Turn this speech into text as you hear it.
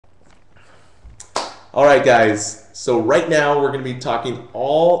All right, guys. So right now we're going to be talking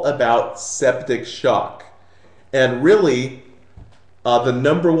all about septic shock. And really, the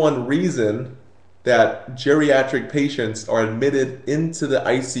number one reason that geriatric patients are admitted into the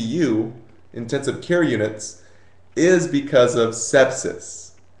ICU, intensive care units, is because of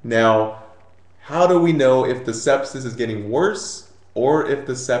sepsis. Now, how do we know if the sepsis is getting worse or if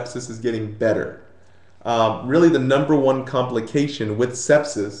the sepsis is getting better? Really, the number one complication with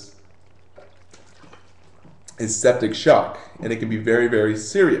sepsis is septic shock, and it can be very, very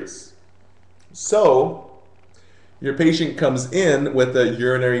serious. So, your patient comes in with a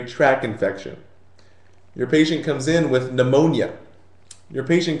urinary tract infection. Your patient comes in with pneumonia. Your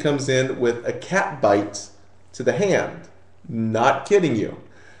patient comes in with a cat bite to the hand. Not kidding you.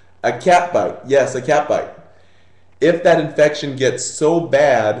 A cat bite. Yes, a cat bite. If that infection gets so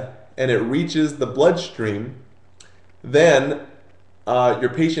bad and it reaches the bloodstream, then your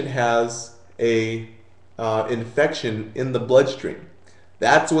patient has a infection in the bloodstream.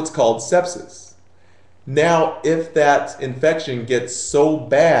 That's what's called sepsis. Now, if that infection gets so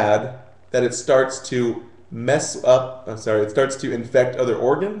bad that it starts to it starts to infect other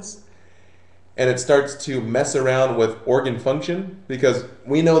organs, and it starts to mess around with organ function, because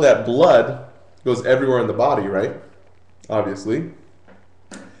we know that blood goes everywhere in the body, right? Obviously.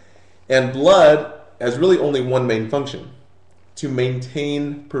 And blood has really only one main function: to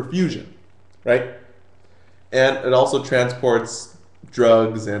maintain perfusion, right? And it also transports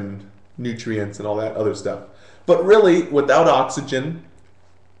drugs and nutrients and all that other stuff. But really, without oxygen,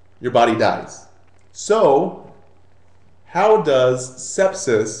 your body dies. So, how does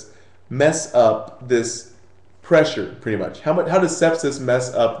sepsis mess up this pressure, pretty much? How does sepsis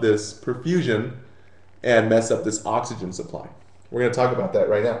mess up this perfusion and mess up this oxygen supply? We're going to talk about that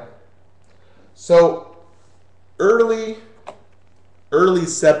right now. So, early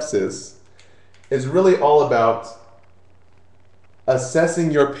sepsis is really all about assessing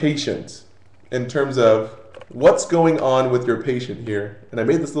your patient in terms of what's going on with your patient here. And I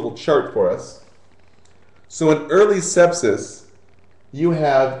made this little chart for us. So in early sepsis, you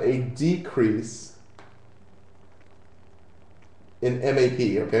have a decrease in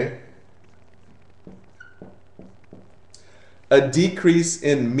MAP, okay? A decrease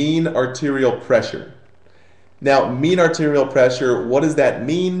in mean arterial pressure. Now, mean arterial pressure, what does that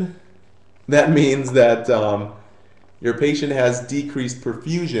mean? That means that your patient has decreased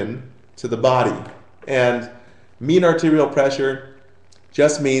perfusion to the body. And mean arterial pressure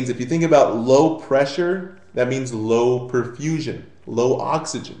just means, if you think about low pressure, that means low perfusion, low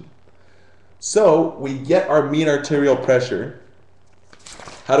oxygen. So we get our mean arterial pressure.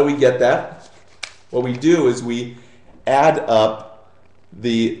 How do we get that? What we do is we add up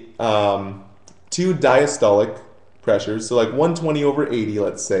the two diastolic pressures, so like 120 over 80,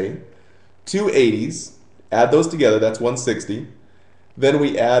 let's say, two 80s, add those together, that's 160. Then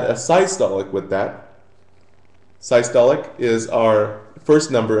we add a systolic with that. Systolic is our first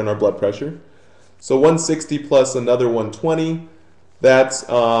number in our blood pressure. So 160 plus another 120, that's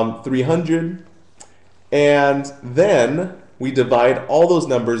 300. And then we divide all those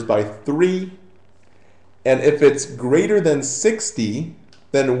numbers by 3. And if it's greater than 60,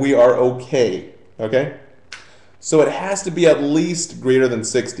 then we are okay. Okay? So it has to be at least greater than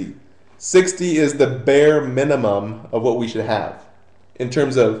 60. 60 is the bare minimum of what we should have in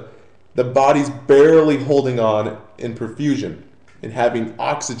terms of the body's barely holding on in perfusion and having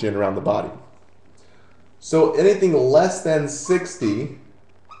oxygen around the body. So anything less than 60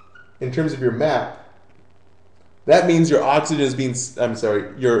 in terms of your MAP, that means your oxygen is being,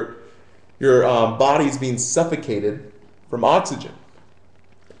 your body's being suffocated from oxygen.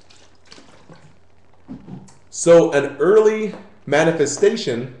 So an early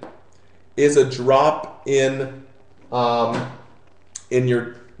manifestation is a drop in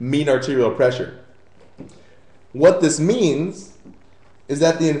your mean arterial pressure. What this means is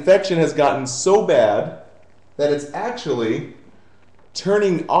that the infection has gotten so bad that it's actually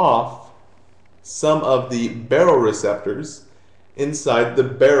turning off some of the baroreceptors inside the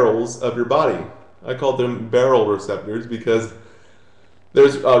barrels of your body. I call them baroreceptors because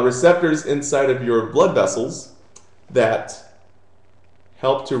there's receptors inside of your blood vessels that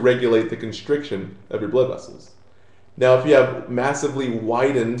help to regulate the constriction of your blood vessels. Now, if you have massively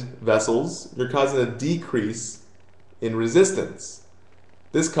widened vessels, you're causing a decrease in resistance.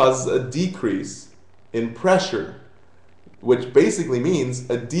 This causes a decrease in pressure, which basically means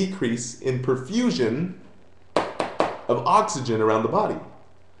a decrease in perfusion of oxygen around the body.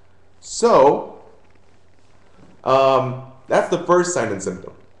 So, that's the first sign and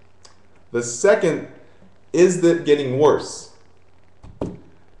symptom. The second, is that getting worse?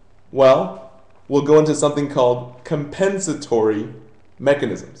 Well, we'll go into something called compensatory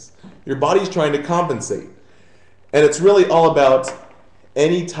mechanisms. Your body's trying to compensate. And it's really all about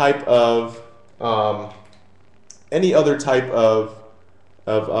any type of, any other type of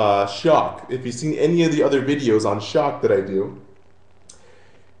shock. If you've seen any of the other videos on shock that I do,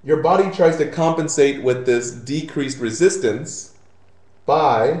 your body tries to compensate with this decreased resistance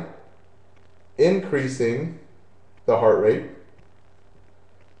by increasing the heart rate,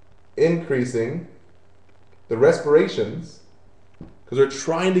 increasing the respirations, because we're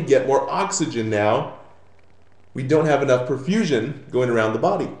trying to get more oxygen now. We don't have enough perfusion going around the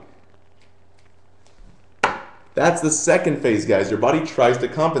body. That's the second phase, guys. Your body tries to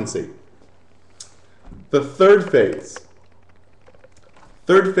compensate. The third phase.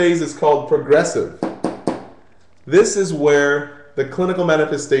 Third phase is called progressive. This is where the clinical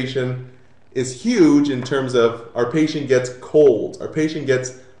manifestation is huge in terms of our patient gets cold, our patient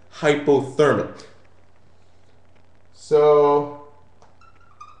gets hypothermic. So,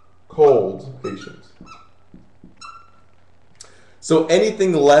 cold patient. So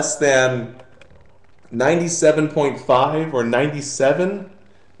anything less than 97.5 or 97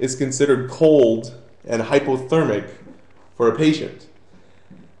 is considered cold and hypothermic for a patient.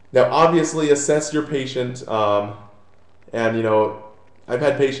 Now, obviously, assess your patient, and you know, I've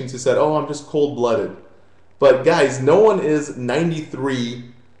had patients who said, "Oh, I'm just cold-blooded," but guys, no one is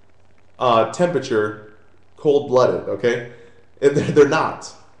 93 temperature cold-blooded. Okay, they're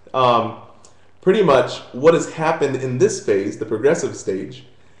not. Pretty much, what has happened in this phase, the progressive stage,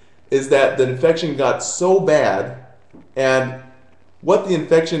 is that the infection got so bad, and what the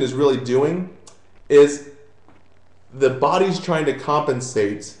infection is really doing is the body's trying to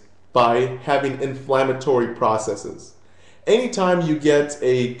compensate by having inflammatory processes. Anytime you get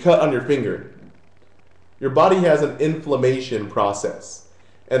a cut on your finger, your body has an inflammation process.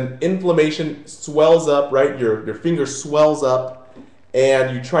 And inflammation swells up, right? Your finger swells up,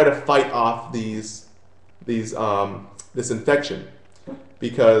 and you try to fight off this infection.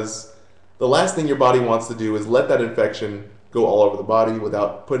 Because the last thing your body wants to do is let that infection go all over the body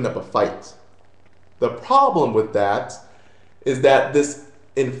without putting up a fight. The problem with that is that this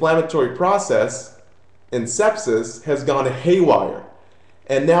inflammatory process in sepsis has gone haywire.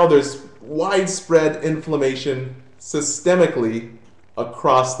 And now there's widespread inflammation systemically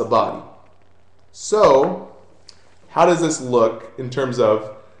across the body. So, how does this look in terms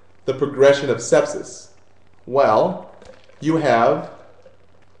of the progression of sepsis? Well, you have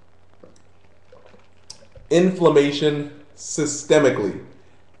inflammation systemically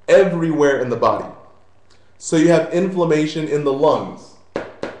everywhere in the body. So you have inflammation in the lungs.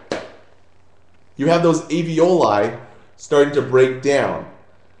 You have those alveoli starting to break down.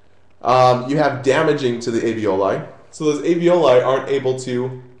 You have damaging to the alveoli. So those alveoli aren't able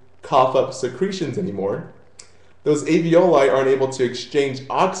to cough up secretions anymore. Those alveoli aren't able to exchange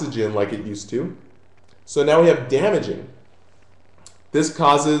oxygen like it used to. So now we have damaging. This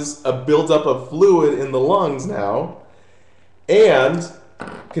causes a buildup of fluid in the lungs now, and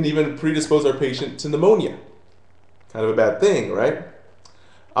can even predispose our patient to pneumonia. Kind of a bad thing, right?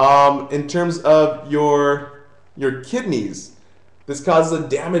 In terms of your kidneys, this causes a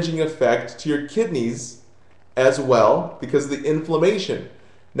damaging effect to your kidneys as well because of the inflammation.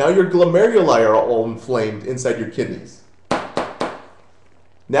 Now your glomeruli are all inflamed inside your kidneys.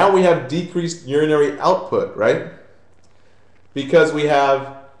 Now we have decreased urinary output, right? Because we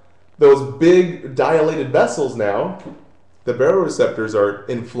have those big dilated vessels now. The baroreceptors are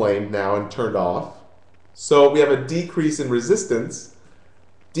inflamed now and turned off. So we have a decrease in resistance,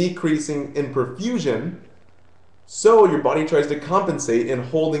 decreasing in perfusion. So your body tries to compensate in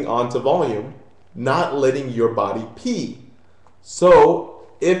holding on to volume, not letting your body pee. So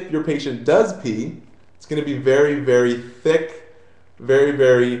if your patient does pee, it's going to be very, very thick, very,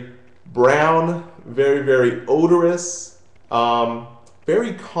 very brown, very, very odorous,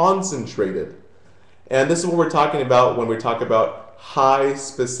 very concentrated. And this is what we're talking about when we talk about high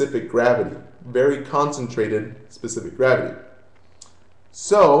specific gravity, very concentrated specific gravity.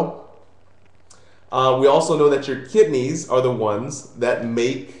 So, we also know that your kidneys are the ones that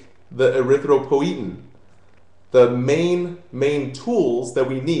make the erythropoietin, the main tools that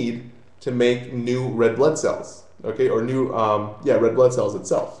we need to make new red blood cells, okay, or new, red blood cells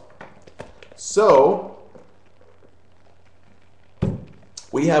itself. So,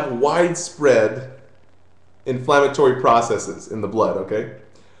 we have widespread inflammatory processes in the blood, okay?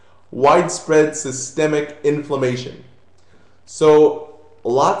 Widespread systemic inflammation. So,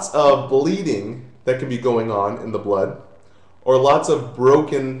 lots of bleeding that can be going on in the blood, or lots of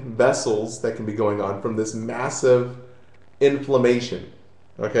broken vessels that can be going on from this massive inflammation,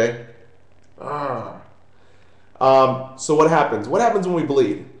 okay? So what happens? What happens when we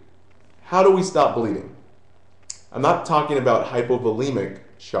bleed? How do we stop bleeding? I'm not talking about hypovolemic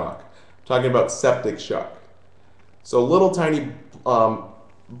shock. I'm talking about septic shock. So little tiny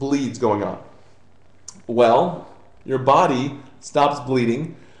bleeds going on. Well, your body stops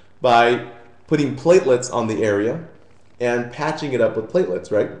bleeding by putting platelets on the area and patching it up with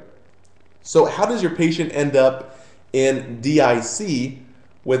platelets, right? So how does your patient end up in DIC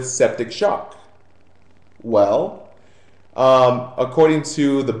with septic shock? Well, according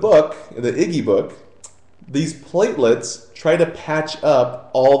to the book, the Iggy book, these platelets try to patch up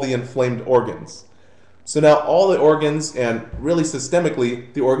all the inflamed organs. So now all the organs, and really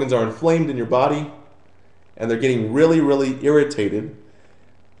systemically, the organs are inflamed in your body, and they're getting really, really irritated,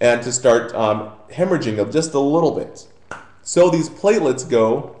 and to start hemorrhaging just a little bit. So these platelets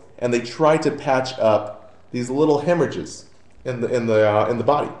go and they try to patch up these little hemorrhages in the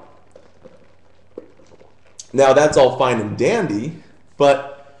body. Now that's all fine and dandy,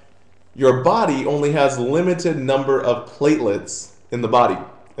 but your body only has a limited number of platelets in the body.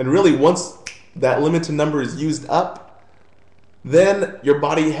 And really once that limited number is used up, then your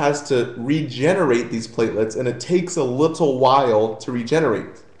body has to regenerate these platelets, and it takes a little while to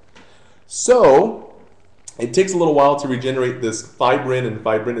regenerate. So it takes a little while to regenerate this fibrin and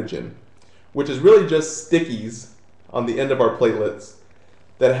fibrinogen, which is really just stickies on the end of our platelets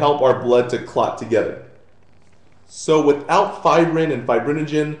that help our blood to clot together. So without fibrin and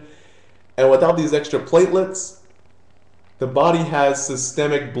fibrinogen, and without these extra platelets, the body has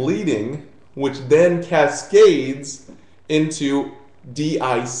systemic bleeding, which then cascades into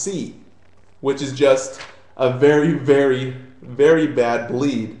DIC, which is just a very, very, very bad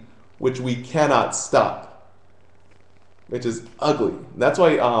bleed, which we cannot stop, which is ugly. That's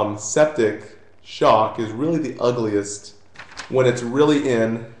why septic shock is really the ugliest when it's really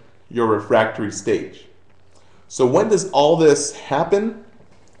in your refractory stage. So when does all this happen?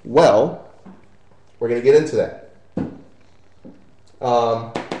 Well, we're going to get into that.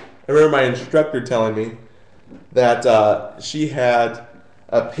 I remember my instructor telling me that she had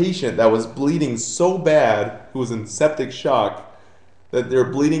a patient that was bleeding so bad, who was in septic shock, that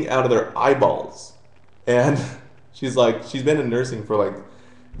they're bleeding out of their eyeballs. And she's like, she's been in nursing for like,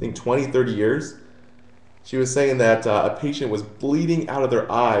 I think 20, 30 years. She was saying that a patient was bleeding out of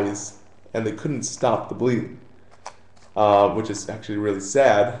their eyes and they couldn't stop the bleeding, which is actually really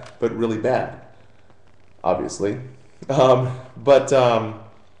sad, but really bad, obviously.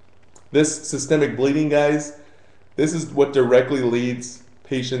 This systemic bleeding, guys, this is what directly leads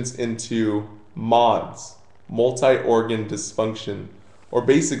patients into MODS, multi-organ dysfunction, or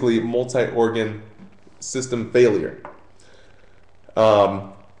basically multi-organ system failure,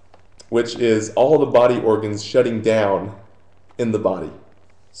 which is all the body organs shutting down in the body.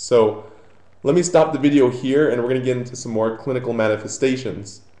 So let me stop the video here, and we're going to get into some more clinical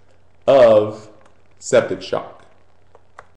manifestations of septic shock.